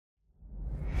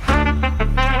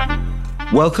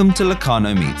Welcome to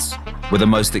Locarno Meets, where the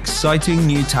most exciting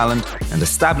new talent and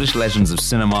established legends of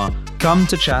cinema come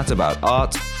to chat about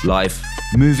art, life,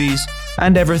 movies,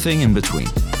 and everything in between.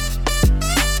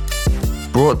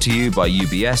 Brought to you by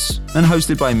UBS and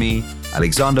hosted by me,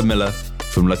 Alexander Miller,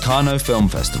 from Locarno Film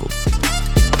Festival.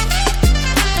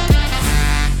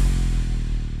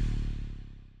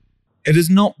 It has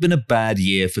not been a bad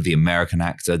year for the American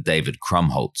actor David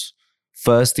Krumholtz.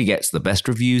 First, he gets the best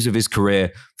reviews of his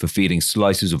career for feeding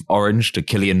slices of orange to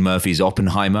Cillian Murphy's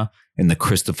Oppenheimer in the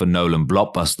Christopher Nolan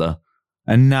blockbuster,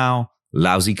 and now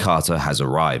Lousy Carter has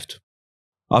arrived.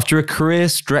 After a career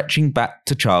stretching back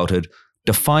to childhood,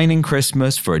 defining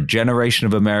Christmas for a generation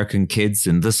of American kids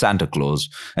in The Santa Claus,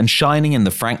 and shining in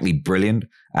the frankly brilliant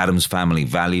Addams Family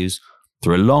Values,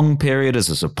 through a long period as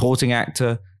a supporting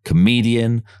actor,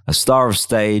 comedian, a star of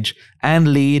stage,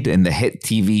 and lead in the hit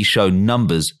TV show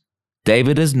Numbers,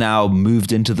 David has now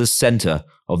moved into the center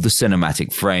of the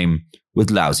cinematic frame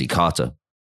with Lousy Carter.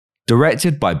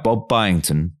 Directed by Bob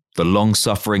Byington, the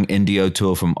long-suffering indie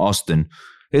auteur from Austin,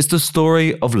 is the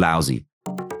story of Lousy,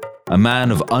 a man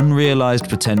of unrealized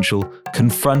potential,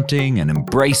 confronting and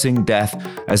embracing death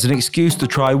as an excuse to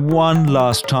try one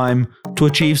last time to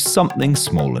achieve something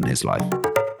small in his life.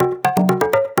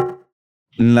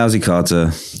 In Lousy Carter,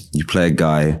 you play a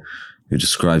guy who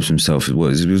describes himself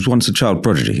as, he was once a child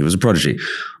prodigy. He was a prodigy.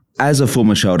 As a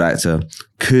former child actor,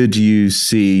 could you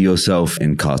see yourself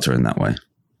in Carter in that way?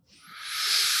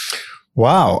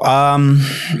 Wow.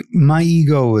 My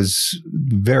ego was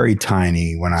very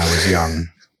tiny when I was young.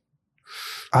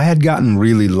 I had gotten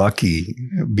really lucky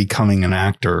becoming an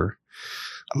actor.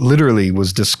 Literally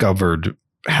was discovered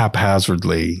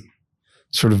haphazardly,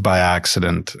 sort of by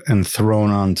accident, and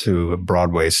thrown onto a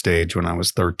Broadway stage when I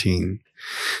was 13.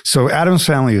 So Addams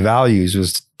Family Values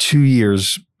was 2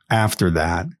 years after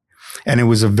that, and it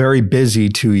was a very busy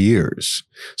 2 years.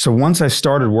 So once I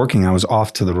started working, I was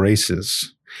off to the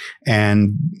races,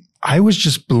 and I was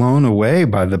just blown away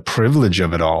by the privilege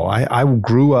of it all. I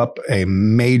grew up a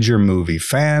major movie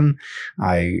fan.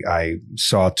 I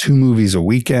saw 2 movies a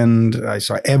weekend. I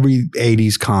saw every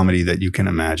 80s comedy that you can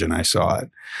imagine. I saw it.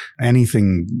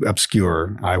 Anything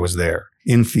obscure, I was there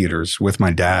in theaters with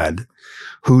my dad,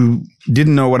 who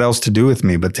didn't know what else to do with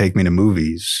me but take me to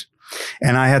movies.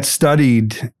 And I had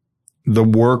studied the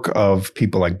work of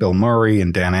people like Bill Murray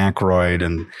and Dan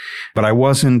Aykroyd, but I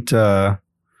wasn't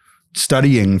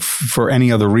studying for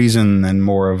any other reason than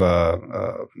more of a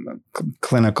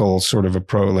clinical sort of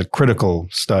like critical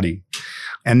study.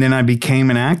 And then I became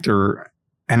an actor,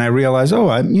 and I realized,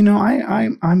 I'm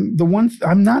the one.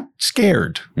 I'm not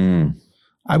scared. Mm.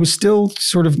 I was still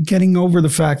sort of getting over the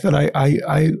fact that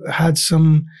I had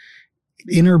some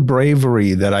inner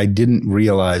bravery that I didn't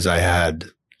realize I had.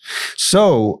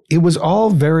 So it was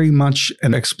all very much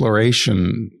an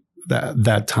exploration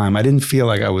that time. I didn't feel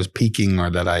like I was peaking or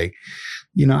that I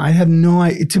had no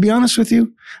idea. To be honest with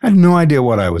you, I had no idea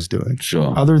what I was doing.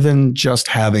 Sure. Other than just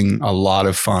having a lot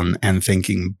of fun and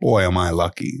thinking, boy, am I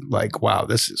lucky. Like, wow,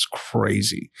 this is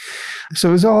crazy. So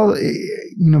it was all,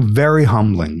 very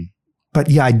humbling. But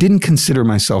yeah, I didn't consider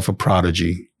myself a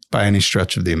prodigy by any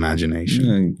stretch of the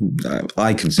imagination.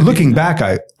 I consider. Looking back,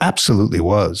 I absolutely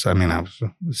was. I mean, I was a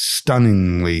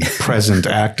stunningly present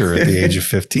actor at the age of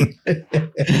 15.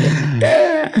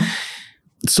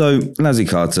 So, Lousy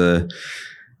Carter,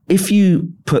 if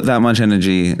you put that much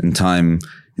energy and time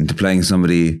into playing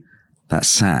somebody that's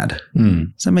sad,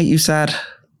 does that make you sad?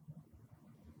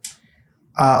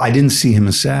 I didn't see him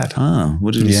as sad.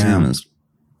 What did you see him as?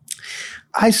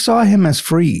 I saw him as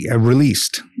free,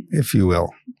 released, if you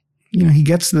will. He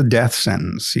gets the death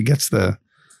sentence. He gets the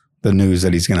news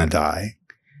that he's going to die.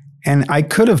 And I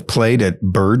could have played it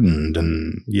burdened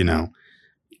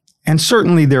and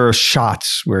certainly there are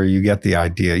shots where you get the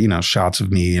idea, shots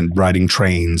of me and riding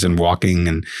trains and walking,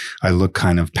 and I look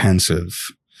kind of pensive.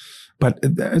 But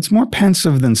it's more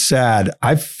pensive than sad.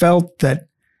 I felt that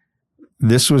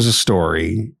this was a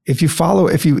story. If you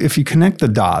connect the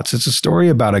dots, it's a story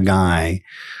about a guy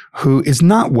who is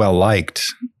not well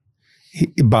liked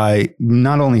by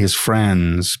not only his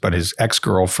friends, but his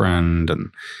ex-girlfriend and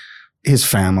his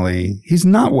family. He's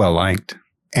not well liked.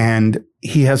 And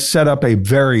he has set up a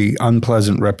very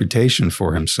unpleasant reputation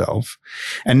for himself.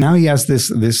 And now he has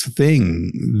this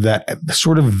thing that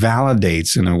sort of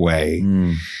validates, in a way,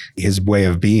 his way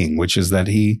of being, which is that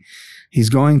he's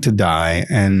going to die,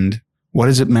 and what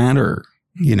does it matter?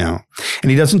 And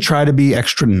he doesn't try to be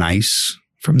extra nice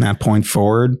from that point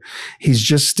forward. He's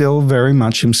just still very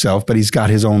much himself, but he's got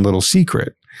his own little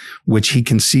secret, which he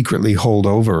can secretly hold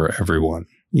over everyone,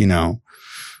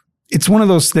 it's one of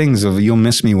those things of you'll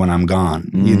miss me when I'm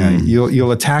gone. You know,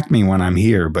 you'll attack me when I'm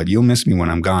here, but you'll miss me when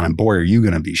I'm gone. And boy, are you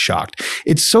going to be shocked.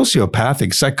 It's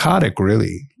sociopathic, psychotic,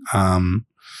 really.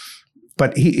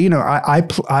 But he, you know,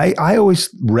 I always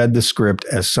read the script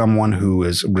as someone who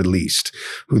was released,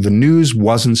 who the news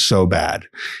wasn't so bad.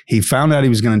 He found out he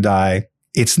was going to die.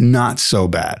 It's not so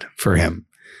bad for him.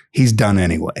 He's done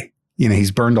anyway. You know,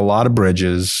 he's burned a lot of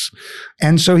bridges.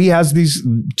 And so he has these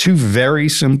two very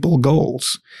simple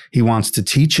goals. He wants to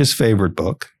teach his favorite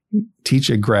book,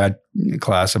 teach a grad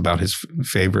class about his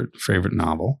favorite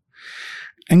novel,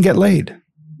 and get laid.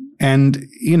 And,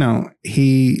 you know,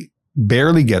 he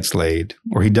barely gets laid,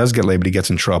 or he does get laid, but he gets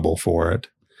in trouble for it.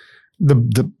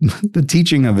 The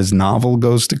teaching of his novel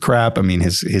goes to crap. I mean,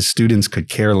 his students could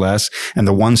care less. And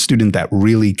the one student that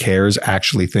really cares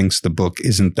actually thinks the book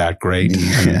isn't that great.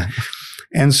 Yeah.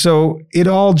 And so it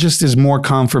all just is more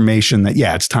confirmation that,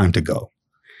 yeah, it's time to go.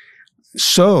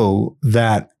 So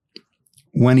that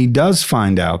when he does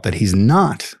find out that he's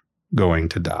not going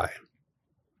to die,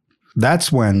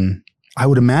 that's when I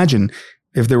would imagine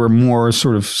if there were more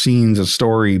sort of scenes of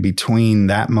story between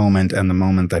that moment and the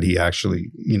moment that he actually,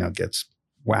 you know, gets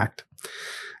whacked,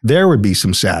 there would be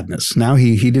some sadness. Now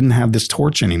he didn't have this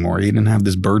torch anymore. He didn't have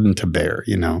this burden to bear,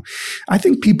 you know. I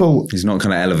think people... He's not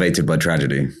kind of elevated by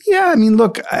tragedy. Yeah, I mean,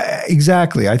 look,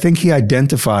 exactly. I think he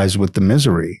identifies with the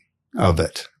misery of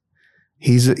it.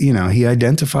 He's, you know, he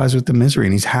identifies with the misery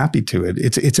and he's happy to it.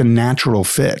 It's a natural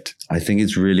fit. I think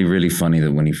it's really, really funny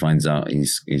that when he finds out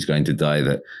he's going to die,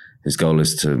 that his goal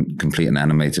is to complete an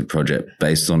animated project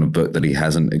based on a book that he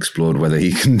hasn't explored whether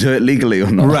he can do it legally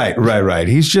or not. Right.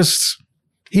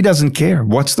 He doesn't care.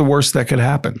 What's the worst that could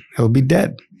happen? He'll be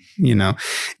dead, you know?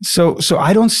 So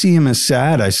I don't see him as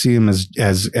sad. I see him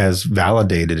as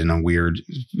validated in a weird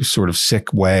sort of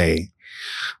sick way.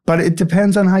 But it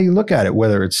depends on how you look at it,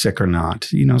 whether it's sick or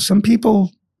not. You know, some people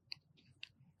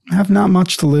have not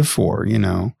much to live for, you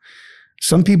know?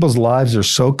 Some people's lives are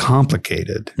so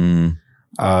complicated.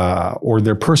 Or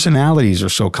their personalities are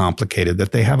so complicated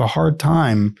that they have a hard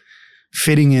time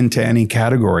fitting into any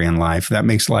category in life. That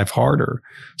makes life harder.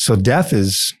 So death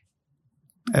is,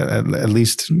 at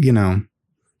least, you know,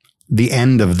 the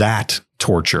end of that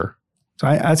torture. So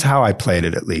that's how I played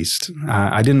it, at least.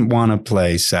 I didn't want to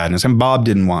play sadness, and Bob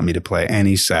didn't want me to play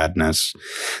any sadness.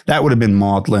 That would have been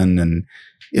maudlin. And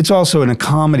it's also in a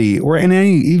comedy or in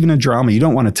even a drama, you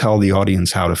don't want to tell the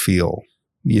audience how to feel.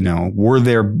 You know, were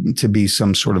there to be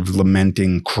some sort of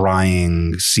lamenting,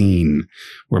 crying scene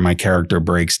where my character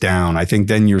breaks down, I think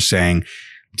then you're saying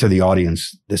to the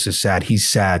audience, this is sad. He's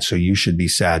sad, so you should be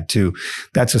sad too.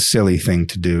 That's a silly thing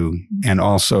to do. And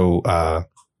also,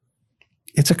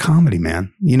 it's a comedy,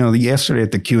 man. You know, yesterday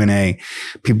at the Q&A,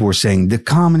 people were saying the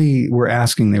comedy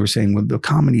they were saying, well, the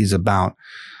comedy is about,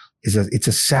 it's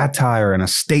a satire and a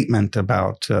statement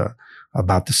about the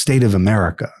state of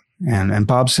America. And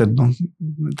Bob said, well,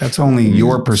 that's only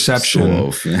your perception.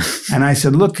 Sort of, yeah. And I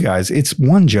said, look, guys, it's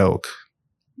one joke.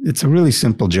 It's a really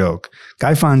simple joke.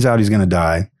 Guy finds out he's going to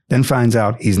die, then finds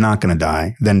out he's not going to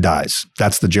die, then dies.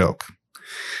 That's the joke.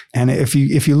 And if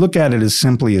you look at it as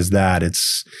simply as that,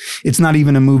 it's not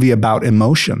even a movie about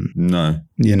emotion. No,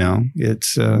 you know,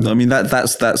 it's. I mean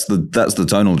that's the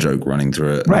tonal joke running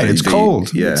through it. Right, it's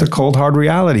cold. Yeah, it's a cold, hard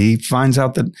reality. He finds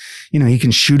out that, you know, he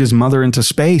can shoot his mother into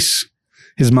space.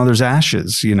 His mother's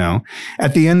ashes, you know.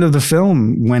 At the end of the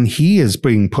film, when he is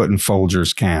being put in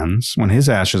Folgers cans, when his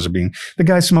ashes are the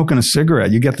guy's smoking a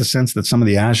cigarette, you get the sense that some of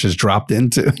the ashes dropped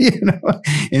into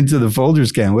the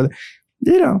Folgers can. With,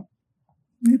 you know,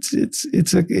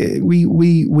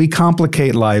 we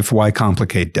complicate life. Why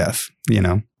complicate death? You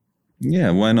know.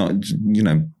 Yeah, why not? You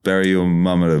know, bury your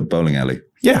mum at a bowling alley.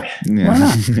 Yeah. Why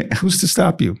not? Who's to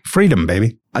stop you? Freedom,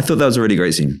 baby. I thought that was a really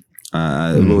great scene.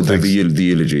 The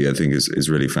eulogy, I think, is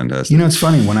really fantastic. You know, it's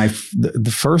funny. When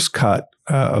the first cut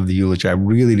of the eulogy, I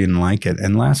really didn't like it.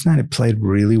 And last night it played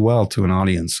really well to an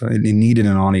audience. It needed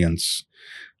an audience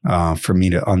for me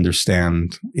to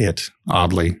understand it,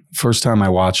 oddly. First time I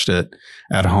watched it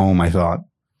at home, I thought,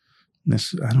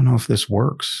 I don't know if this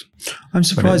works. I'm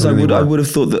surprised. Really I would have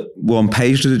thought that, well, on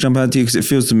page did it jump out to you? Because it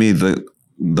feels to me that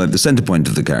the center point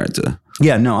of the character.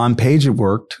 Yeah, no, on page it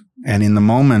worked. And in the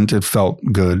moment, it felt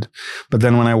good. But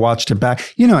then when I watched it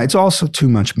back, you know, it's also too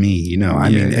much me, you know.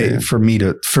 I mean, for me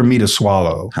to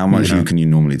swallow. How much can you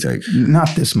normally take? Not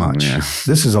this much. Yeah.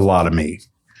 This is a lot of me.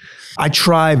 I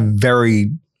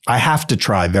have to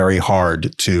try very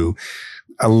hard to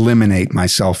eliminate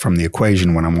myself from the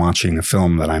equation when I'm watching a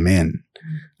film that I'm in.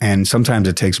 And sometimes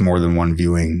it takes more than one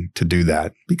viewing to do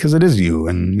that because it is you.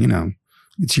 And, you know,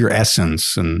 It's your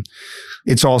essence. And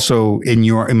it's also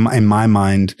in my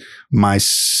mind, my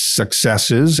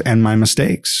successes and my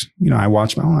mistakes. I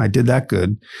watch, I did that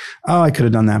good. Oh, I could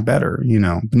have done that better.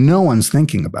 But no one's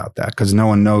thinking about that because no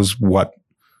one knows what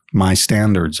my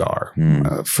standards are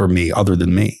for me other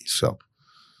than me. So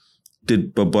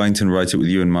did Bob Byington write it with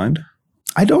you in mind?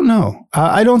 I don't know.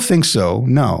 I don't think so.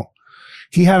 No,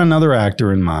 he had another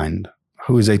actor in mind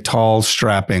who is a tall,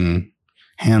 strapping,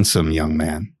 handsome young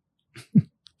man.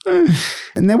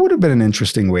 And that would have been an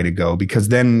interesting way to go because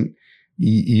then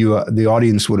the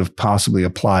audience would have possibly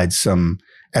applied some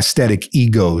aesthetic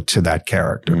ego to that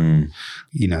character.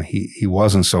 He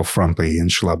wasn't so frumpy and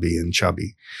schlubby and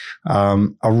chubby.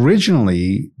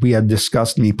 Originally, we had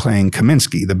discussed me playing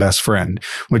Kaminsky, the best friend,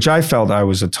 which I felt I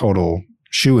was a total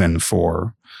shoo-in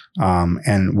for.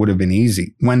 And would have been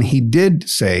easy. When he did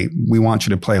say, we want you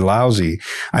to play lousy,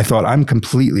 I thought I'm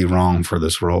completely wrong for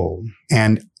this role.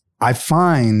 And I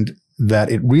find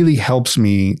that it really helps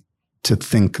me to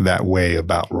think that way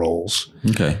about roles.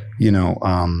 Okay.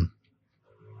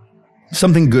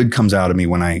 Something good comes out of me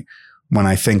when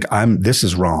I think this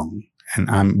is wrong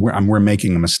and we're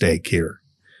making a mistake here.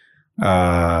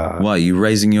 Why are you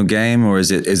raising your game, or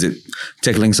is it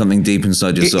tickling something deep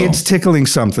inside your soul? It's tickling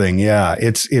something. Yeah.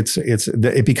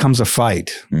 It becomes a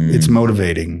fight. It's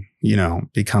motivating,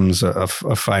 becomes a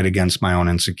fight against my own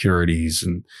insecurities,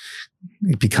 and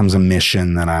it becomes a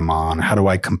mission that I'm on. How do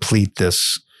I complete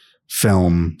this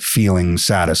film feeling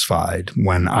satisfied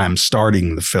when I'm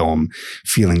starting the film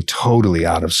feeling totally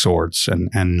out of sorts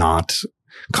and not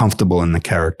comfortable in the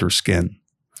character's skin?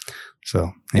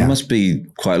 So yeah. It must be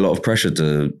quite a lot of pressure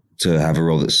to have a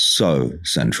role that's so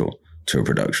central to a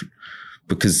production,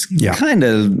 because it kind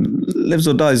of lives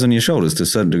or dies on your shoulders to a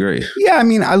certain degree. Yeah, I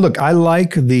mean, I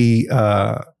like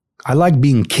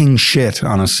being king shit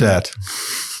on a set.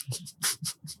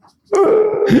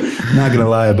 Not gonna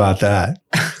lie about that.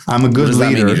 I'm a good leader. Does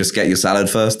that mean you just get your salad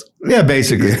first? Yeah,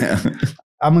 basically. Yeah.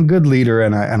 I'm a good leader,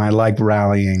 and I like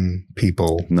rallying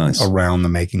people around the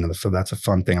making of the film. That's a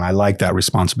fun thing, and I like that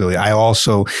responsibility. I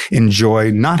also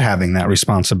enjoy not having that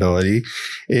responsibility.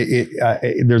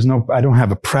 I don't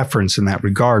have a preference in that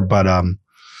regard, but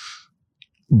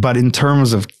in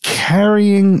terms of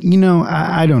carrying,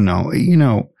 I don't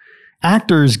know.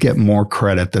 Actors get more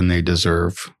credit than they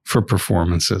deserve for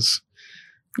performances.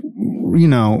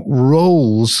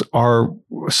 Roles are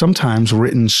sometimes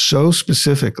written so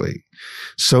specifically,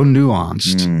 so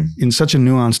nuanced, in such a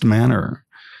nuanced manner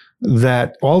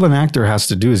that all an actor has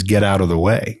to do is get out of the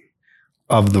way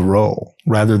of the role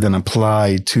rather than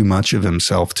apply too much of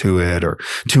himself to it or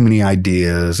too many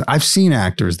ideas. I've seen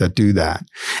actors that do that,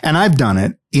 and I've done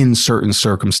it in certain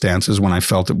circumstances when I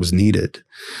felt it was needed.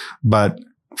 But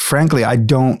frankly, I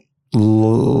don't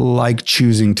like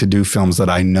choosing to do films that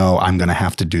I know I'm going to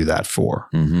have to do that for.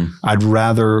 I'd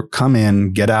rather come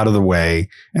in, get out of the way,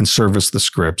 and service the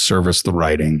script, service the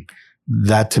writing.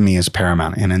 That to me is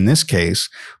paramount. And in this case,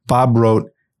 Bob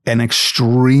wrote an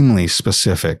extremely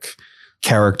specific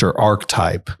character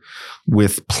archetype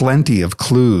with plenty of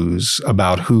clues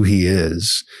about who he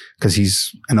is, because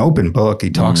he's an open book.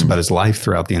 He talks about his life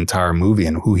throughout the entire movie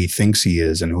and who he thinks he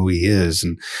is and who he is.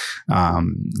 And,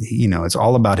 it's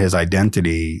all about his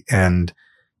identity. And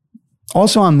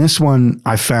also on this one,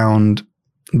 I found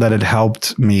that it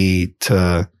helped me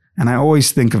to, and I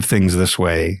always think of things this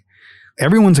way.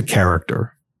 Everyone's a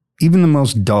character. Even the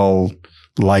most dull,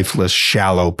 lifeless,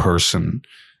 shallow person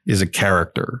is a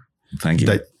character. Thank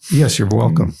you. Yes, you're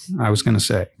welcome. I was going to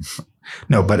say.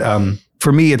 No, but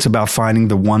for me, it's about finding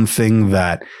the one thing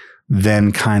that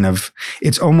then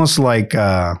it's almost like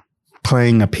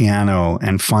playing a piano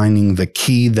and finding the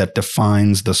key that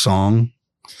defines the song,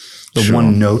 the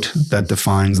one note that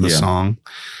defines the song,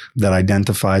 that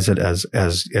identifies it as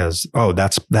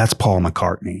that's Paul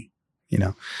McCartney.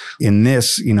 In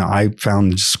this, I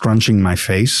found scrunching my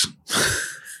face,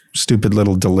 stupid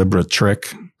little deliberate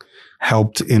trick,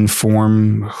 helped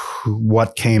inform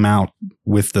what came out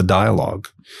with the dialogue.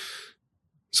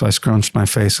 So I scrunched my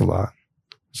face a lot.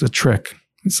 It's a trick.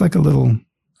 It's like I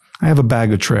have a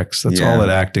bag of tricks. That's all that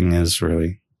acting is,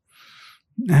 really.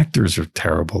 Actors are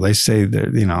terrible. They say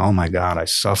that, oh my God, I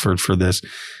suffered for this.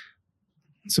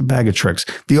 It's a bag of tricks.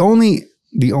 The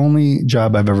only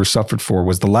job I've ever suffered for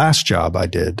was the last job I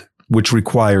did, which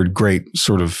required great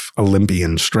sort of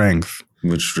Olympian strength.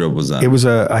 Which job was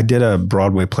that? I did a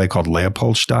Broadway play called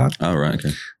Leopoldstadt. Oh, right.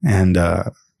 Okay. And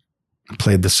I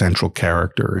played the central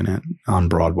character in it on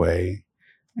Broadway.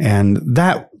 And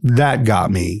that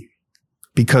got me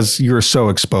because you're so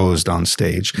exposed on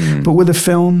stage. But with a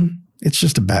film, it's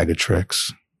just a bag of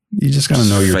tricks. You just got to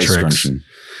know your tricks.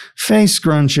 face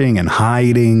scrunching and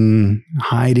hiding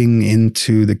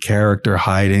into the character,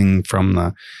 hiding from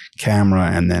the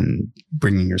camera, and then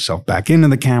bringing yourself back into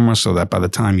the camera so that by the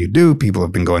time you do, people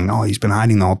have been going, oh, he's been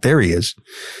hiding the whole, there he is.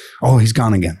 Oh, he's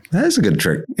gone again. That's a good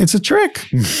trick. It's a trick.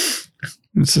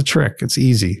 It's a trick. It's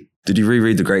easy. Did you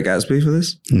reread The Great Gatsby for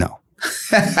this? No.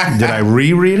 Did I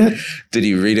reread it? Did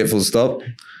you read it full stop?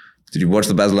 Did you watch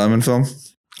the Baz Luhrmann film?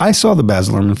 I saw the Baz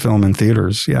Luhrmann film in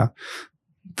theaters. Yeah.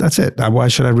 That's it. Why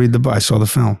should I read the book? I saw the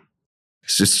film.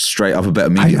 It's just straight up a better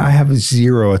medium. I have a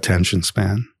zero attention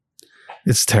span.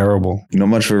 It's terrible. Not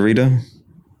much for a reader?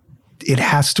 It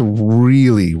has to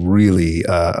really, really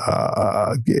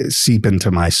seep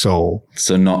into my soul.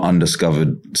 So not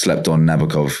undiscovered, slept on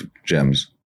Nabokov gems?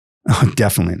 Oh,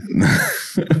 definitely not.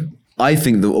 I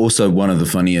think that also one of the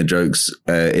funnier jokes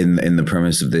in the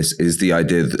premise of this is the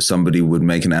idea that somebody would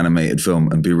make an animated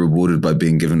film and be rewarded by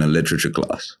being given a literature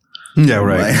class. Yeah,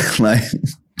 right.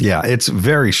 Yeah, it's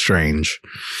very strange.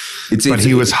 But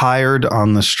he was hired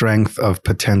on the strength of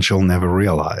potential never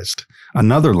realized.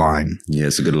 Another line. Yeah,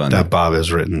 it's a good line. That Bob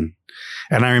has written.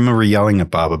 And I remember yelling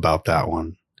at Bob about that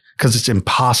one. Because it's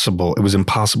impossible. It was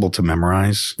impossible to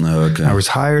memorize. Oh, okay. I was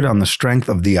hired on the strength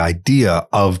of the idea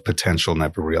of potential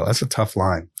never realized. That's a tough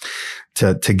line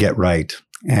to get right.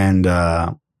 And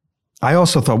I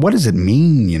also thought, what does it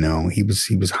mean? You know, he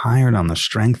was hired on the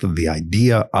strength of the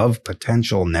idea of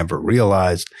potential never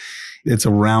realized. It's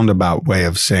a roundabout way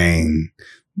of saying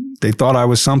they thought I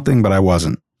was something, but I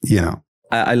wasn't, you know.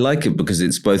 I like it because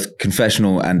it's both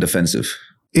confessional and defensive.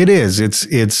 It is.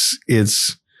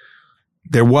 It's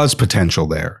there was potential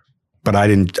there, but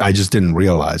I just didn't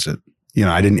realize it. You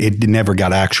know, it never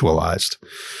got actualized.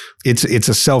 It's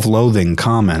a self-loathing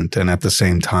comment. And at the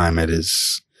same time, it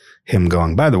is him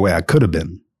going, by the way, I could have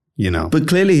been, you know. But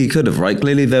clearly he could have, right?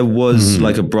 Clearly there was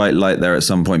like a bright light there at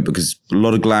some point because a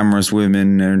lot of glamorous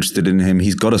women are interested in him.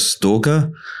 He's got a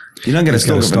stalker. You don't get a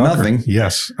stalker for nothing.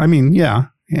 Yes. I mean, yeah.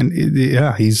 And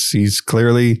he's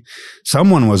clearly,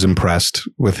 someone was impressed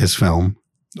with his film,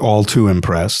 all too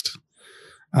impressed.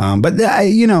 But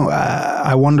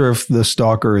I wonder if the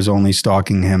stalker is only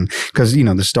stalking him because, you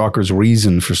know, the stalker's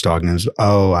reason for stalking him is,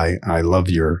 oh, I love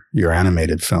your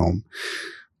animated film.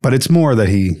 But it's more that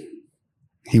he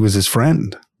was his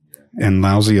friend and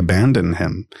Lousy abandoned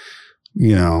him.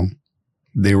 You know,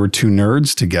 they were two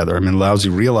nerds together. I mean, Lousy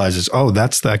realizes, oh,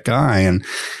 that's that guy.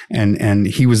 And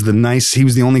he was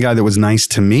the only guy that was nice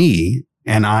to me.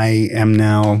 And I am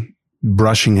now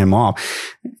brushing him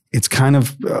off. It's kind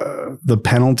of the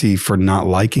penalty for not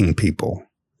liking people.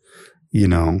 You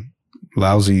know,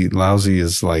 Lousy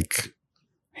is like,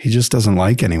 he just doesn't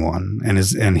like anyone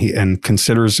and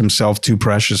considers himself too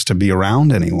precious to be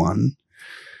around anyone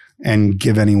and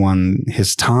give anyone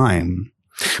his time.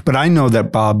 But I know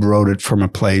that Bob wrote it from a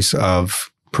place of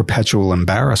perpetual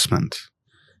embarrassment.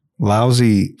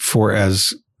 Lousy, for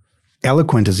as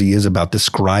eloquent as he is about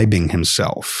describing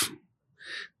himself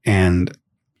and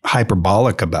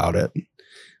hyperbolic about it,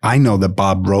 I know that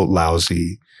Bob wrote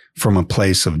Lousy from a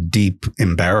place of deep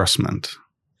embarrassment.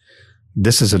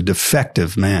 This is a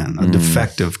defective man, a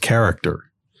defective character.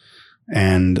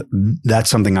 And that's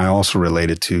something I also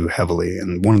related to heavily.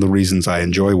 And one of the reasons I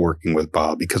enjoy working with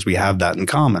Bob, because we have that in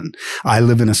common. I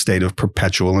live in a state of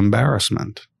perpetual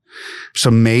embarrassment. So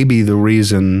maybe the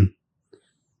reason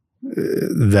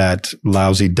that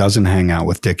Lousy doesn't hang out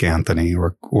with Dick Anthony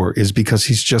or is because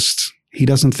he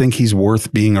doesn't think he's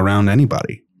worth being around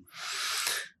anybody.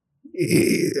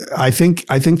 I think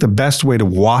the best way to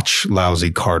watch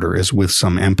Lousy Carter is with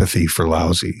some empathy for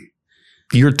Lousy.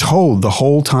 You're told the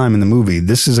whole time in the movie,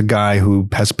 this is a guy who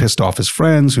has pissed off his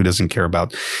friends, who doesn't care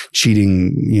about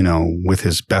cheating, you know, with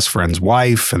his best friend's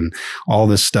wife and all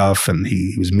this stuff. And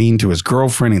he was mean to his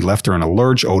girlfriend. He left her in a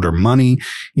lurch, owed her money.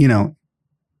 You know,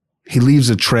 he leaves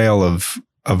a trail of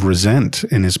resent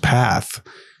in his path.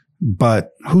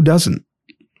 But who doesn't?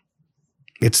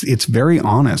 It's very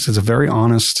honest. It's a very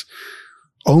honest,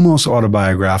 almost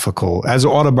autobiographical as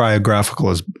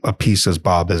a piece as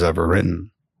Bob has ever written.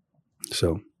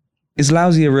 So, is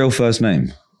Lousy a real first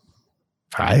name?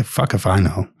 Fuck if I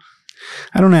know.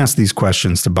 I don't ask these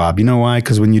questions to Bob. You know why?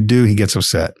 Because when you do, he gets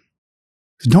upset.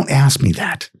 Don't ask me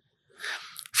that.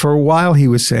 For a while, he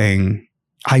was saying,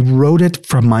 I wrote it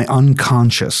from my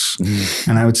unconscious.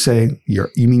 And I would say, you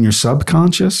mean your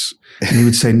subconscious? And he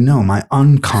would say, no, my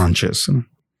unconscious. And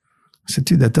I said,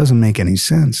 dude, that doesn't make any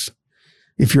sense.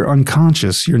 If you're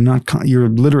unconscious, you're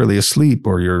literally asleep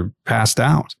or you're passed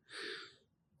out.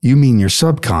 You mean your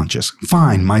subconscious?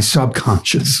 Fine, my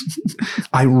subconscious.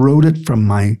 I wrote it from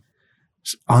my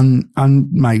I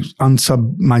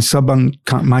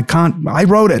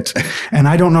wrote it, and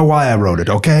I don't know why I wrote it.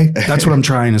 Okay, that's what I'm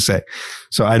trying to say.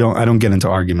 So I don't get into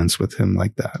arguments with him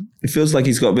like that. It feels like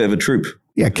he's got a bit of a troupe.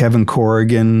 Yeah, Kevin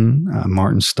Corrigan,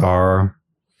 Martin Starr,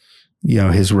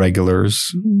 his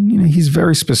regulars. He's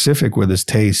very specific with his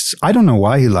tastes. I don't know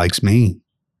why he likes me.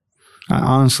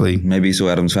 Honestly, maybe he saw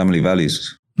Adam's Family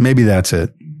Values. Maybe that's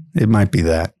it. It might be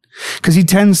that. Because he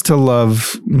tends to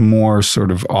love more sort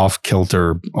of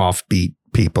off-kilter, offbeat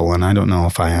people, and I don't know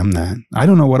if I am that. I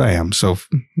don't know what I am. So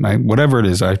whatever it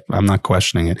is, I'm not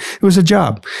questioning it. It was a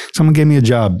job. Someone gave me a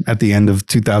job at the end of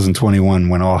 2021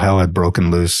 when all hell had broken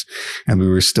loose, and we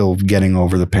were still getting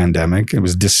over the pandemic. It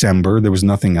was December. There was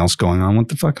nothing else going on. What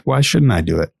the fuck? Why shouldn't I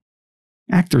do it?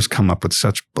 Actors come up with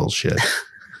such bullshit.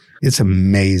 It's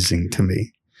amazing to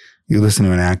me. You listen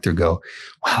to an actor go,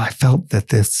 wow, I felt that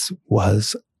this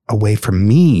was a way for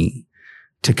me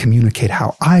to communicate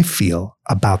how I feel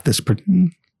about this.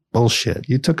 Bullshit.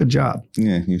 You took a job.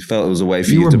 Yeah, you felt it was a way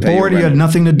for you to pay your rent. You had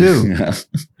nothing to do. Yeah.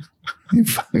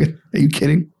 Are you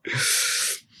kidding?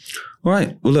 All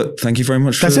right. Well, look, thank you very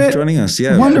much for it. Joining us.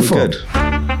 Yeah, wonderful. Good.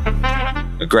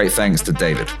 A great thanks to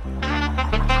David.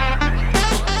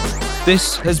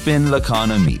 This has been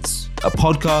Locarno Meets, a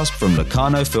podcast from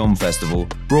Locarno Film Festival,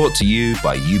 brought to you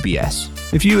by UBS.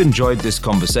 If you enjoyed this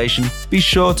conversation, be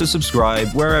sure to subscribe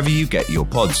wherever you get your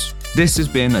pods. This has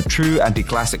been a true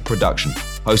anti-classic production,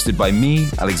 hosted by me,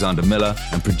 Alexander Miller,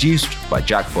 and produced by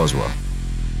Jack Boswell.